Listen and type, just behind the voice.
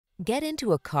Get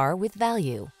into a car with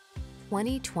value.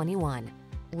 2021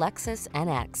 Lexus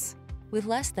NX. With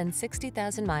less than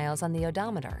 60,000 miles on the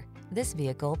odometer, this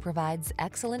vehicle provides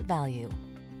excellent value.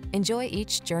 Enjoy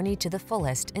each journey to the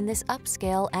fullest in this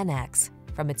upscale NX.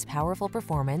 From its powerful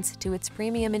performance to its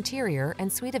premium interior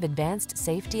and suite of advanced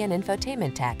safety and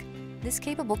infotainment tech, this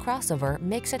capable crossover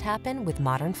makes it happen with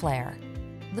modern flair.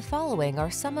 The following are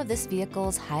some of this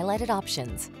vehicle's highlighted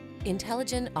options: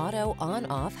 intelligent auto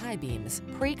on-off high beams,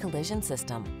 pre-collision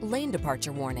system, lane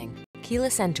departure warning,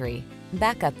 keyless entry,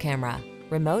 backup camera,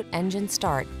 remote engine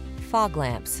start, fog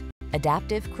lamps,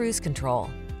 adaptive cruise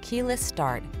control, keyless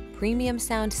start, premium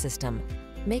sound system.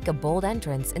 Make a bold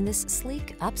entrance in this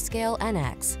sleek upscale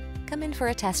NX. Come in for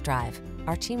a test drive.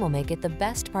 Our team will make it the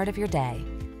best part of your day.